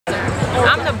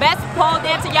I'm the best pole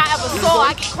dancer y'all ever saw.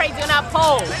 I get crazy on that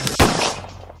pole.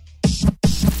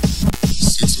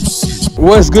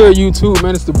 What's good, YouTube,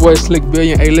 man? It's the boy Slick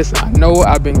Billion. Hey, listen, I know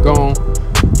I've been gone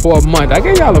for a month. I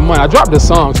gave y'all a month. I dropped the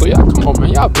song, so y'all come on,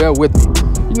 man. Y'all bear with me.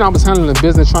 You know, I was handling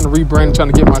business, trying to rebrand,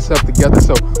 trying to get myself together.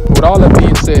 So, with all that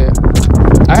being said,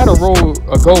 I had a goal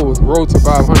to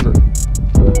 500.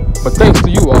 But thanks to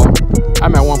you all,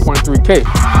 I'm at 1.3K.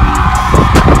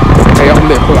 Hey, I'm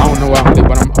lit. I don't know why I'm lit,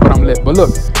 but I'm lit. But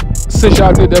look, since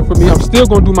y'all did that for me, I'm still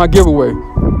gonna do my giveaway.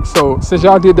 So since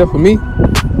y'all did that for me,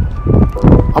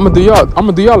 I'm gonna do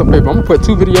y'all a favor. I'm gonna put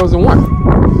 2 videos in one.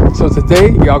 So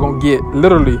today, y'all gonna get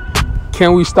literally,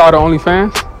 can we start an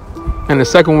OnlyFans? And the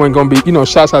second one gonna be, you know,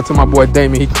 shouts out to my boy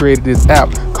Damon. He created this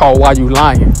app called Why You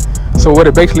Lying. So what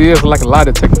it basically is like a lie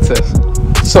detector test.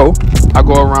 So I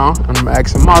go around and I'm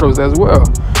asking models as well.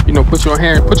 You know, put your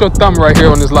thumb right here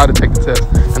on this lie detector test,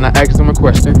 and I ask them a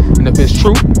question. And if it's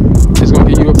true, it's gonna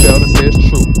give you a bell and say it's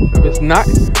true. If it's not,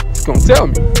 it's gonna tell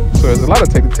me. So there's a lie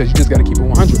detector test. You just gotta keep it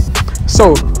 100.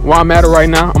 So while I'm at it right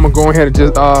now, I'm gonna go ahead and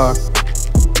just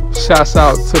shouts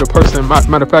out to the person.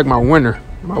 Matter of fact, my winner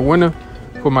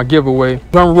for my giveaway.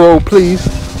 Drum roll, please.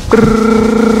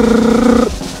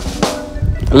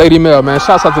 Lady Mel, man.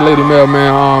 Shouts out to Lady Mel,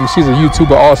 man. She's a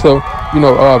YouTuber also. You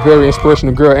know, very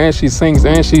inspirational girl, and she sings,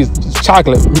 and she's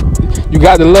chocolate. You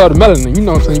got to love the melanin, you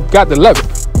know what I'm saying? You got to love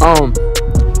it.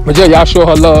 But yeah, y'all show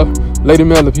her love. Lady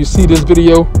Mel, if you see this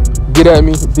video, get at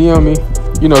me, DM me.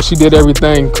 You know, she did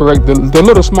everything correct. The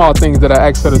little small things that I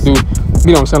asked her to do, you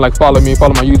know what I'm saying? Like follow me,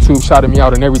 follow my YouTube, shouted me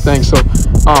out and everything. So,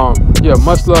 yeah,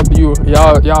 much love to you.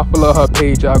 Y'all follow her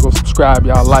page. Y'all go subscribe.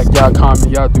 Y'all like, y'all comment,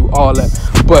 y'all do all that.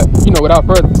 But, you know, without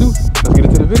further ado, let's get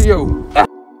into the video.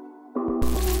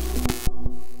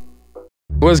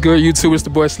 What's good, YouTube? It's the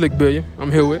boy Slick Billion.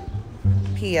 I'm here with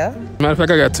Pia. Matter of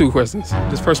fact, I got 2 questions.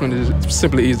 This first one is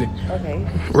simply easy. Okay.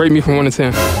 Rate me from 1 to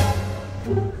 10.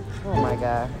 Oh my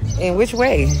God. In which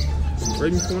way?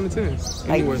 Rate me from 1 to 10.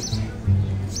 Anyway.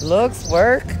 Looks,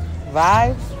 work,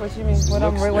 vibes. What you mean? What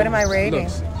am I rating?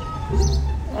 Looks.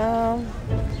 I'm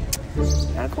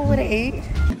cool with an 8.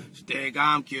 She think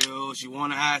I'm cute. She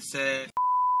wanna have sex.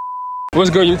 What's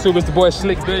good, YouTube? It's the boy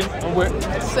Slick Billion. I'm with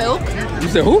Silk. You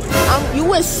said who? You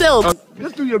with Silk.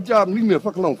 Just do your job and leave me the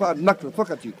fuck alone. If I knock the fuck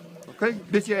at you. Okay?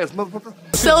 Bitch ass motherfucker.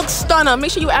 Silk Stunner.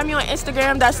 Make sure you add me on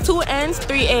Instagram. That's 2 N's,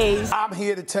 3 A's. I'm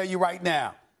here to tell you right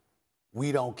now,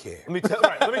 we don't care. Let me tell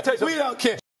you we don't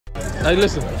care. Hey,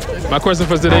 listen. My question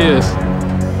for today is,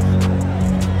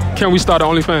 can we start an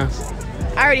OnlyFans?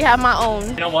 I already have my own.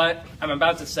 You know what? I'm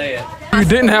about to say it. You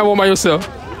didn't have one by yourself.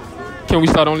 Can we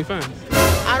start OnlyFans?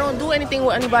 I don't do anything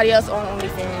with anybody else on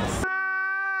OnlyFans.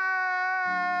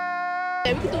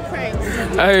 Yeah, we can do pranks.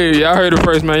 Hey, y'all heard it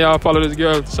first, man. Y'all follow this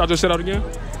girl. Shout your shit out again.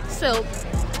 Silk.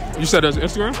 You said that's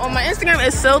Instagram? On my Instagram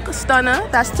is Silk Stunner.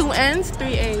 That's 2 N's, 3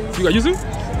 A's. You got YouTube?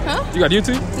 Huh? You got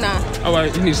YouTube? Nah. All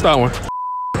right, you need to start one.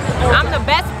 I'm the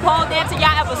best pole dancer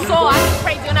y'all ever saw. I get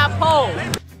crazy on that pole.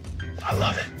 I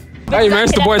love it. Hey, man,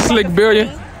 it's the boy Slick Billion,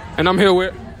 and I'm here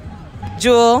with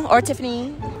Jewel or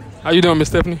Tiffany. How you doing, Miss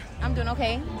Stephanie? I'm doing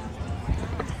okay.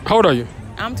 How old are you?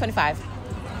 I'm 25.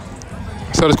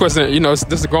 So this question, you know, this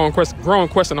is a growing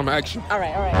question I'm gonna ask you. All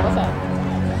right. What's up?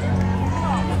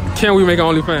 Can we make an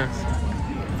OnlyFans?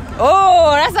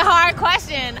 Oh, that's a hard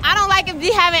question. I don't like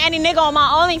be having any nigga on my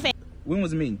OnlyFans. When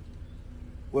was the meeting?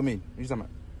 What meeting? What you talking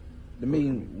about? The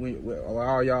meeting when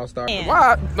all y'all started.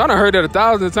 Why? I done heard that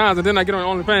 1,000 times, and then I get on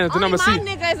OnlyFans, then I'm gonna see. My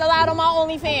nigga is allowed on my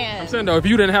OnlyFans. I'm saying though, if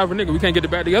you didn't have a nigga, we can't get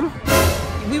it back together.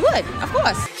 We would, of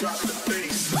course.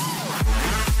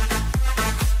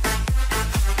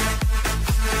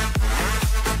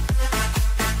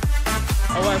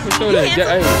 All right, for sure.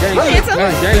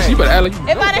 Gang, she better act like you.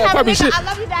 If I didn't have a nigga, shit. I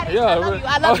love you, daddy. Yeah,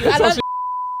 I love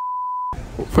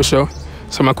you. For sure.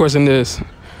 So my question is,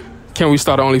 can we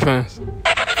start an OnlyFans?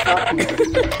 Oh,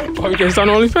 we can't start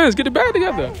an OnlyFans. Get it back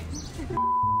together.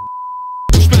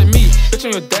 Spilling me, bitch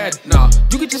on your dad. Nah,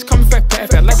 you could just come back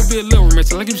fast. I'd like to be a little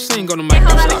romantic, like you sing on the mic. And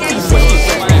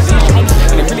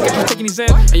they really got you taking these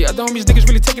ass. And your other homies niggas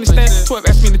really taking the stand. 12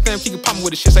 asked me anything, keep it popping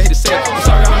with the shit. So I hate to say it. I'm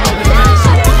sorry, I don't know this man.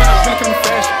 Really coming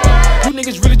fast. You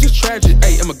niggas really just tragic.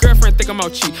 Hey, and my girlfriend think I'm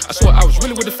out cheat. I swear I was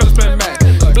really with the fellas playing mad.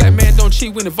 Black man don't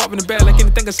cheat when involved in the bad. Like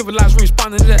anything I civilized, we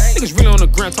responding to that. Niggas really on the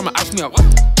ground, talking about ice me out.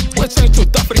 What change to a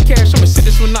thought for the cash? I'ma sit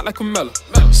this one out like a mellow.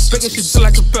 Bigger shit just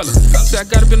like a fella. Say I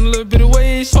gotta been a little bit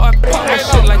away, so I pop my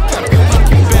shit like Kelly.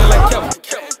 Keep it band like Kevin.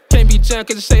 Can't be jammed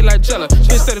cause it shade like Jella.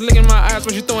 She instead of looking in my eyes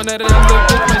when she throwing that at that little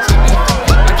bitch.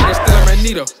 I get that still like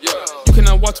Magneto. You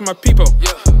cannot walk to my people.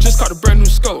 Just caught a brand new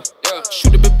scope.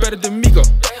 Shoot a bit better than Migo.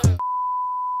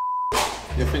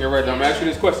 Your finger right there. I'm gonna ask you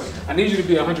this question. I need you to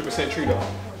be 100% true though.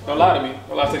 Don't lie to me.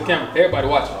 Don't lie to the camera. Everybody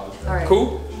watching. Alright.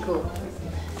 Cool? Cool.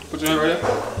 Put your hand right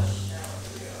there.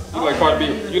 You like Cardi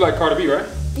B. You like Cardi B, right?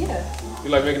 Yeah. You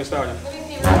like Megan Thee Stallion.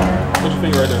 Put your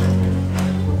finger right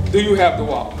there. Do you have the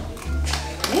walk?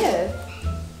 Yeah.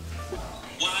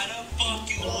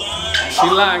 She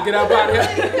lying. Get out of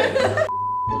here.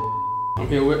 I'm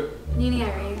here with. Nene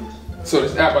Irene. So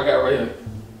this app I got right here.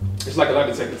 It's like a lie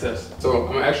detector test. So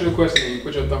I'm gonna ask you a question and you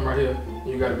put your thumb right here and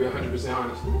you gotta be 100%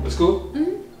 honest. That's cool?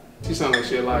 Mm-hmm. She sound like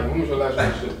she a liar. When was your last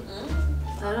relationship?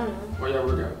 I don't know. Why y'all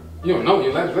work out? You don't know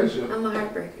your last relationship. I'm a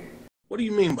heartbreaker. What do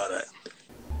you mean by that?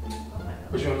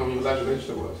 But you don't know when your last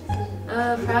relationship was.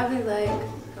 Probably like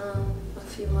a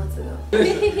few months ago.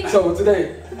 So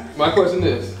today, my question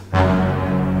is,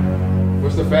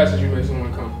 what's the fastest you make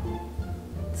someone come?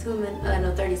 2 minutes,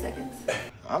 no, 30 seconds.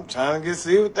 I'm trying to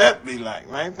see what that be like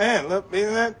right there. Look, be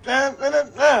that.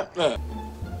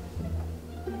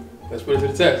 Let's put it to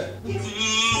the test.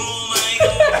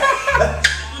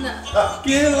 No.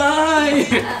 Get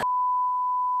lying.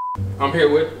 I'm here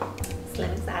with Slim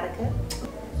Exotica.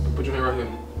 Put your hand right here.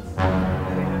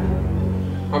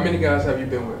 How many guys have you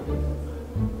been with?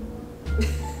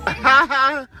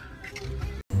 I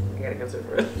gotta go to the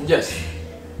first. Yes.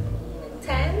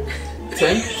 10.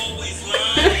 10?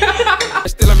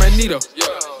 Still I'm Magneto.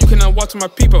 Yeah. You cannot walk to my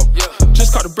people. Yeah.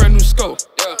 Just caught a brand new scope.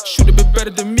 Yeah. Shoot a bit better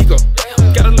than Migo.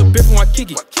 Got a little bit from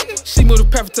Waikiki. She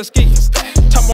moved to Tuskegee.